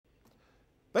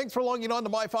Thanks for logging on to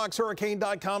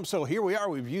myfoxhurricane.com. So here we are.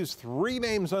 We've used 3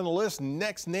 names on the list.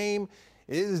 Next name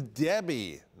is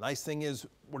Debbie. Nice thing is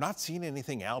we're not seeing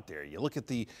anything out there. You look at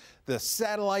the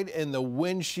satellite and the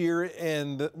wind shear,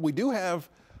 and we do have,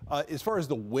 as far as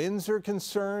the winds are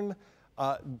concerned,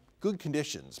 good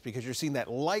conditions because you're seeing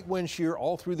that light wind shear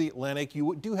all through the Atlantic.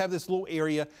 You do have this little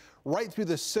area right through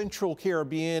the central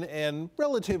Caribbean and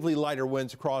relatively lighter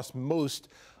winds across most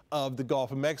of the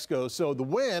Gulf of Mexico. So the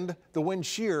wind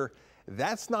shear,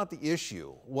 that's not the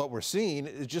issue. What we're seeing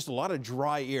is just a lot of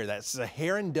dry air, that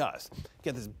Saharan dust.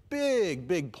 Get this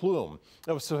big plume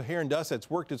of Saharan dust that's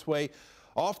worked its way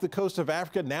off the coast of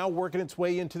Africa, now working its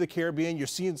way into the Caribbean. You're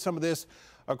seeing some of this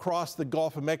across the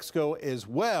Gulf of Mexico as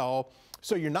well.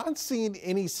 So you're not seeing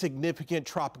any significant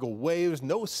tropical waves,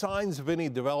 no signs of any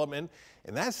development.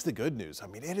 And that's the good news. I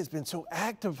mean, it has been so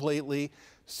active lately.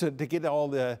 So to get all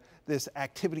this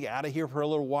activity out of here for a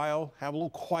little while, have a little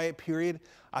quiet period,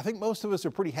 I think most of us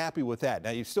are pretty happy with that. Now,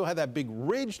 you still have that big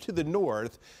ridge to the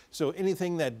north, so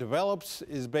anything that develops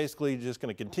is basically just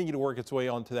going to continue to work its way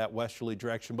onto that westerly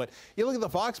direction. But you look at the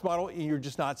Fox model, and you're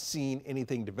just not seeing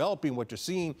anything developing. What you're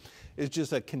seeing is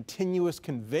just a continuous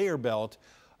conveyor belt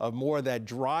of more of that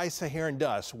dry Saharan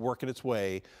dust working its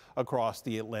way across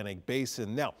the Atlantic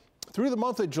basin. Now, through the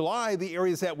month of July, the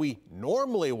areas that we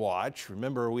normally watch,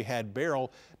 remember we had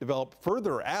Beryl develop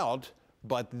further out,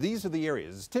 but these are the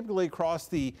areas, typically across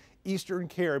the eastern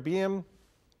Caribbean,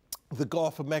 the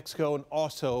Gulf of Mexico, and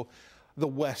also the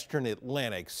western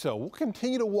Atlantic. So we'll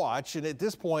continue to watch, and at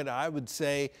this point, I would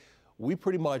say we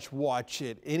pretty much watch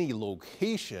at any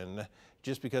location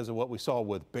just because of what we saw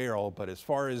with Beryl. But as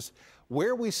far as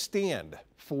where we stand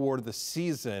for the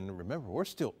season, remember, we're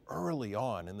still early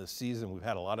on in the season. We've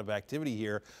had a lot of activity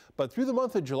here, but through the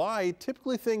month of July,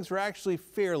 typically things are actually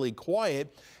fairly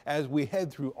quiet. As we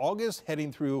head through August,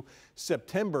 heading through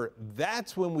September,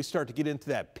 that's when we start to get into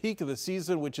that peak of the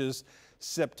season, which is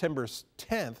September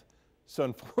 10th. So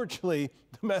unfortunately,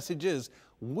 the message is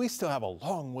we still have a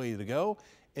long way to go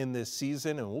in this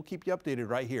season, and we'll keep you updated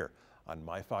right here on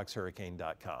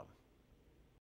myfoxhurricane.com.